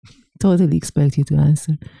I totally expect you to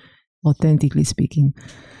answer, authentically speaking.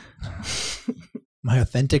 My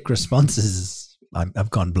authentic response is I've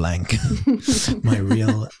gone blank. My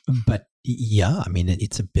real, but yeah, I mean,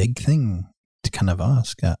 it's a big thing to kind of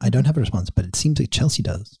ask. I don't have a response, but it seems like Chelsea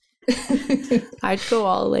does. I'd go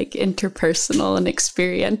all like interpersonal and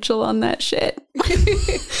experiential on that shit.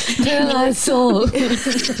 Tell us all.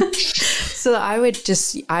 So I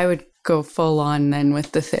would go full on then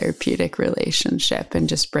with the therapeutic relationship and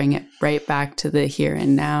just bring it right back to the here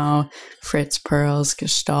and now. Fritz Perls,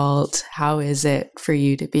 Gestalt. How is it for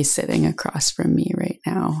you to be sitting across from me right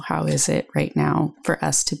now? How is it right now for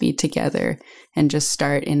us to be together? And just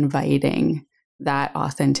start inviting that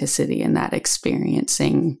authenticity and that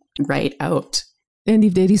experiencing right out. And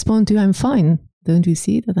if they respond to, I'm fine, don't you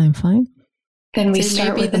see that I'm fine? Then we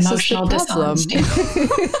start with emotional dishonesty.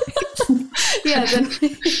 Yeah,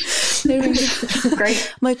 then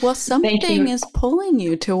great. I'm like, well, something is pulling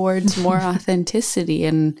you towards more authenticity,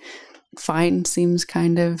 and fine seems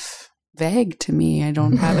kind of vague to me. I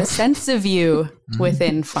don't have a sense of you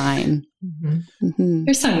within fine.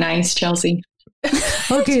 You're so nice, Chelsea.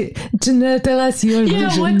 Okay, Janelle, tell us your version.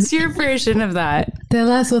 Yeah, what's your version of that?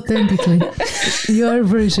 Tell us authentically. Your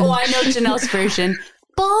version. Oh, I know Janelle's version.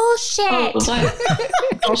 Bullshit.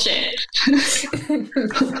 Bullshit.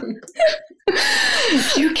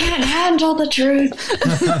 You can't handle the truth.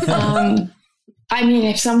 I mean,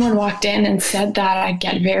 if someone walked in and said that, I'd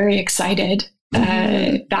get very excited.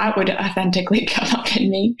 That would authentically come up in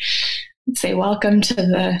me. I'd say, welcome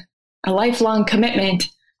to a lifelong commitment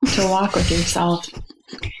to walk with yourself,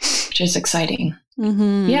 which is exciting.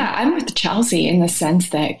 Yeah, I'm with Chelsea in the sense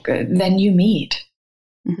that then you meet.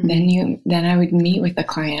 Then I would meet with the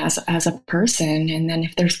client as a person, and then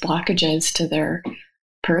if there's blockages to their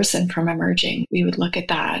person from emerging, we would look at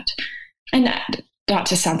that. And that, not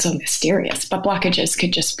to sound so mysterious, but blockages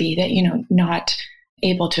could just be that, not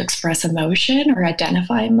able to express emotion or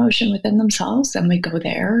identify emotion within themselves. Then we go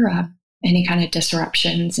there. Any kind of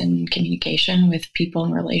disruptions in communication with people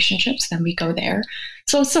and relationships, then we go there.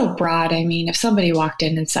 So it's so broad. I mean, if somebody walked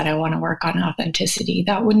in and said, I want to work on authenticity,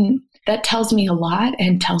 that tells me a lot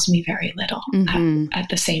and tells me very little at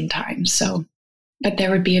the same time. So, but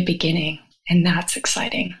there would be a beginning, and that's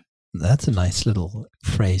exciting. That's a nice little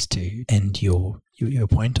phrase to end your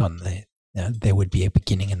point on there. There would be a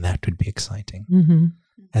beginning, and that would be exciting.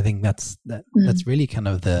 I think that's really kind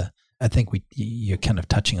of I think you're kind of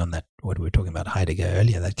touching on that, what we were talking about Heidegger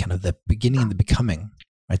earlier, that kind of the beginning and the becoming,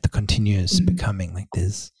 right? The continuous becoming, like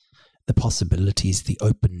there's the possibilities, the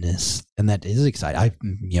openness, and that is exciting.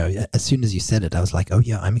 As soon as you said it, I was like, oh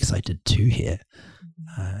yeah, I'm excited too here.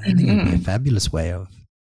 I think it would be a fabulous way of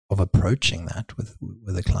approaching that with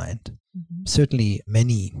a client. Certainly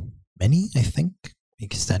many, I think, you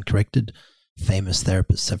can stand corrected, famous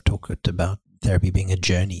therapists have talked about therapy being a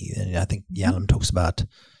journey. And I think Yalom talks about,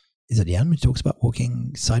 is it Yalom who talks about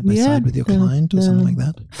walking side by side with your client or something like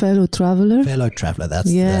that? Fellow traveler. That's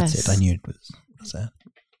it. I knew it was that.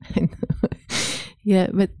 Yeah,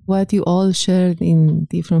 but what you all shared in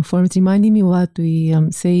different forms reminded me what we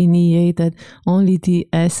say in EA, that only the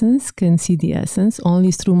essence can see the essence.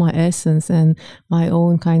 Only through my essence and my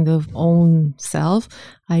own kind of own self,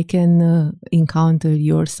 I can encounter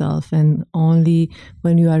yourself. And only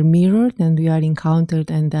when you are mirrored and we are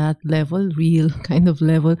encountered at that level, real kind of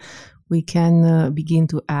level, we can begin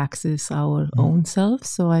to access our own self.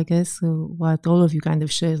 So I guess what all of you kind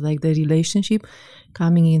of share is like the relationship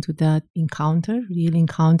coming into that encounter, real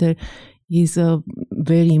encounter, is a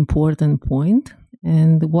very important point.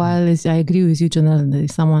 And while I agree with you, Janelle,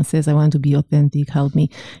 if someone says, I want to be authentic, help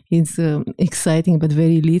me, it's exciting, but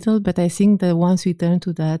very little. But I think that once we turn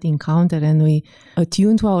to that encounter and we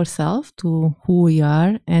attune to ourselves, to who we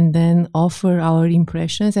are, and then offer our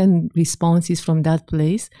impressions and responses from that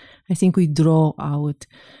place, I think we draw out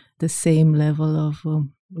the same level of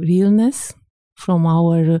realness from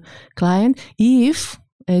our client. If,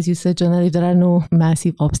 as you said, Janelle, if there are no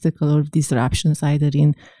massive obstacles or disruptions either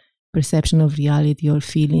in perception of reality or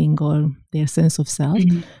feeling or their sense of self.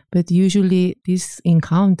 But usually this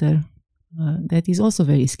encounter, that is also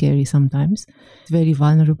very scary sometimes, very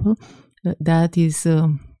vulnerable, that is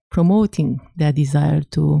promoting that desire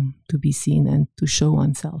to be seen and to show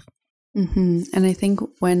oneself. And I think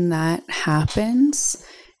when that happens,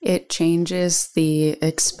 It changes the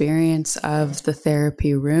experience of the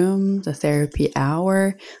therapy room, the therapy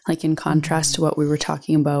hour, like in contrast to what we were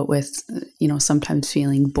talking about with, sometimes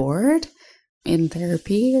feeling bored in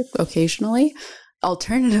therapy occasionally.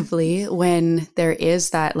 Alternatively, when there is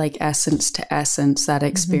that like essence to essence, that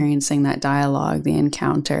experiencing that dialogue, the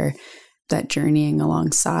encounter, that journeying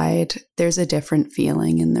alongside, there's a different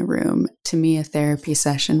feeling in the room. To me, a therapy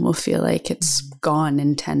session will feel like it's gone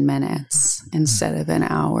in 10 minutes instead of an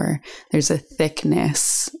hour. There's a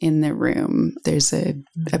thickness in the room. There's a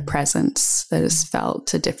presence that is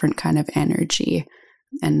felt, a different kind of energy.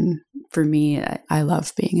 And for me, I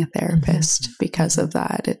love being a therapist because of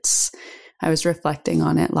that. I was reflecting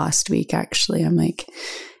on it last week, actually. I'm like,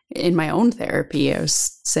 in my own therapy, I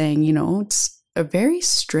was saying, it's a very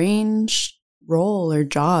strange role or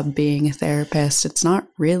job being a therapist. It's not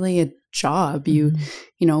really a job. You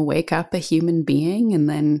wake up a human being and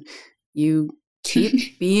then you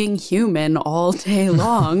keep being human all day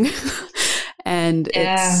long. And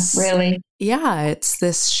it's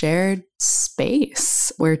this shared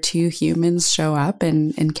space where two humans show up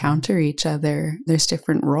and encounter each other. There's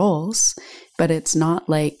different roles, but it's not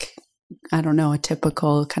like, I don't know, a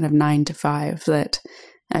typical kind of 9 to 5 that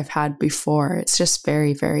I've had before. It's just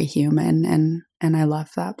very, very human, and I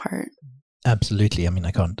love that part. Absolutely. I mean,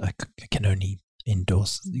 I can only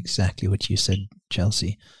endorse exactly what you said,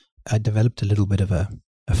 Chelsea. I developed a little bit of a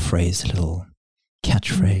phrase, a little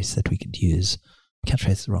catchphrase that we could use.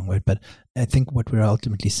 Catchphrase is the wrong word, but I think what we're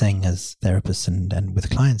ultimately saying as therapists and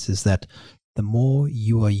with clients is that the more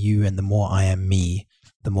you are you and the more I am me,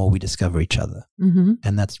 the more we discover each other.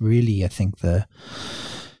 And that's really, I think,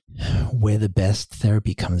 where the best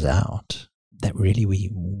therapy comes out, that really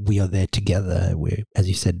we are there together. We're, as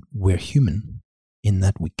you said, we're human in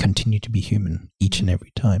that we continue to be human each and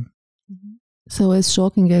every time. So as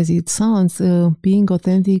shocking as it sounds, being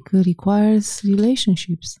authentic requires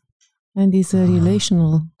relationships, and it's a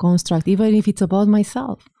relational construct, even if it's about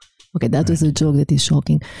myself. Okay, that was a joke that is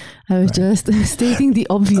shocking. I was just stating the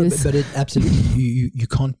obvious. But it absolutely, you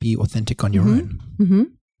can't be authentic on your own.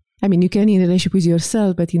 I mean, you can in a relationship with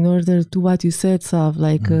yourself, but in order to what you said, Sav,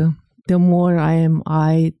 like the more I am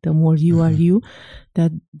I, the more you are you,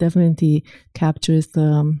 that definitely captures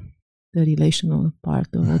the relational part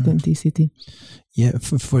of authenticity. Yeah,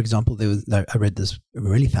 for example, I read this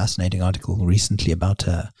really fascinating article recently about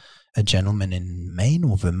a gentleman in Maine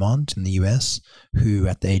or Vermont in the US who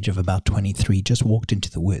at the age of about 23 just walked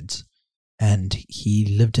into the woods, and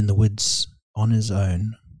he lived in the woods on his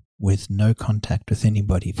own with no contact with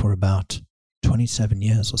anybody for about 27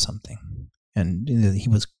 years or something. And he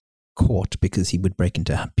was caught because he would break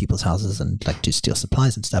into people's houses and like to steal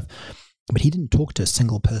supplies and stuff. But he didn't talk to a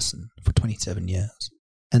single person for 27 years.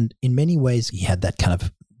 And in many ways, he had that kind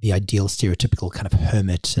of the ideal stereotypical kind of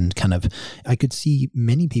hermit, and kind of, I could see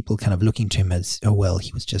many people kind of looking to him as, oh, well,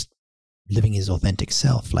 he was just living his authentic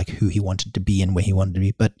self, like who he wanted to be and where he wanted to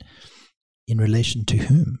be. But in relation to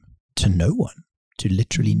whom? To no one. To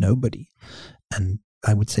literally nobody. And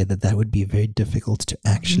I would say that would be very difficult to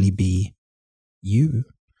actually be you.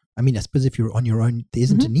 I mean, I suppose if you're on your own, there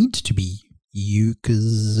isn't a need to be you,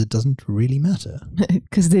 because it doesn't really matter.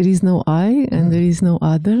 Because there is no I and there is no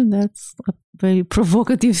other. That's a very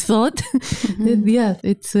provocative thought.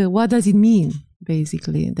 It's what does it mean,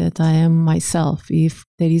 basically, that I am myself if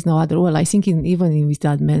there is no other? Well, I think even with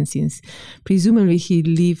that man, since presumably he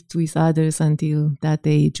lived with others until that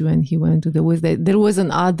age when he went to the woods, there was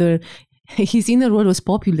an other. His inner world was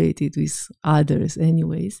populated with others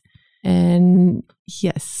anyways. And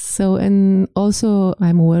yes, so, and also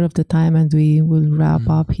I'm aware of the time and we will wrap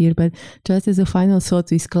up here, but just as a final thought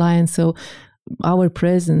with clients, so our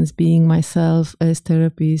presence, being myself as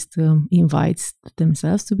therapist, invites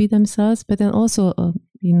themselves to be themselves, but then also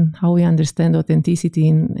in how we understand authenticity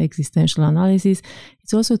in existential analysis,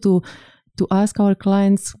 it's also to ask our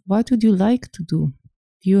clients, what would you like to do?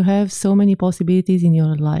 You have so many possibilities in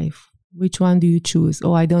your life. Which one do you choose?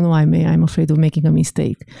 Oh, I don't know. I'm afraid of making a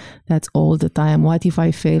mistake. That's all the time. What if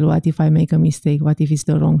I fail? What if I make a mistake? What if it's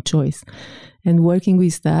the wrong choice? And working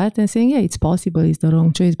with that and saying, yeah, it's possible it's the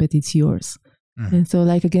wrong choice, but it's yours. And so,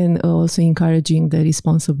 like, again, also encouraging the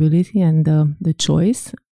responsibility and the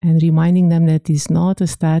choice, and reminding them that it's not a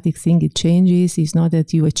static thing. It changes. It's not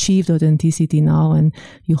that you achieved authenticity now and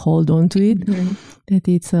you hold on to it, that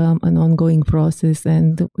it's an ongoing process,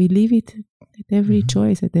 and we live it at every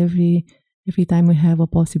choice, at every time we have a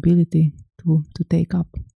possibility to take up.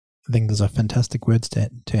 I think those are fantastic words to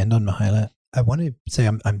end on, Mihaela. I want to say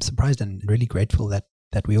I'm surprised and really grateful that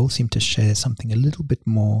we all seem to share something a little bit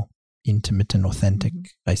more intimate and authentic,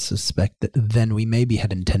 I suspect, than we maybe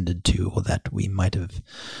had intended to, or that we might have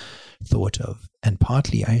thought of. And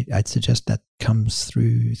partly I'd suggest that comes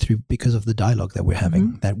through because of the dialogue that we're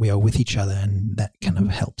having, that we are with each other, and that kind of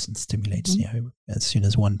helps and stimulates. As soon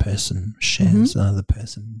as one person shares, another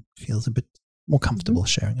person feels a bit more comfortable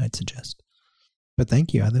sharing, I'd suggest. But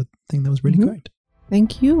thank you. I think that was really great.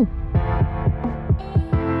 Thank you.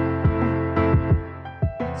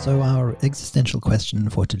 So our existential question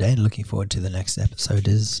for today, and looking forward to the next episode,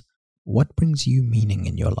 is what brings you meaning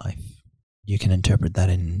in your life? You can interpret that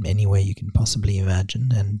in any way you can possibly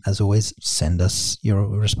imagine. And as always, send us your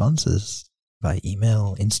responses by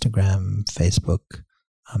email, Instagram, Facebook,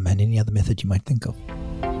 and any other method you might think of.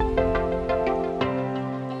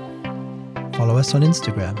 Follow us on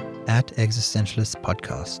Instagram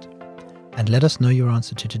 @existentialistpodcast and let us know your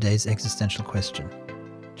answer to today's existential question.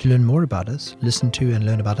 To learn more about us, listen to and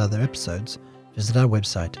learn about other episodes, visit our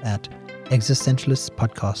website at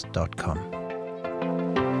existentialistpodcast.com.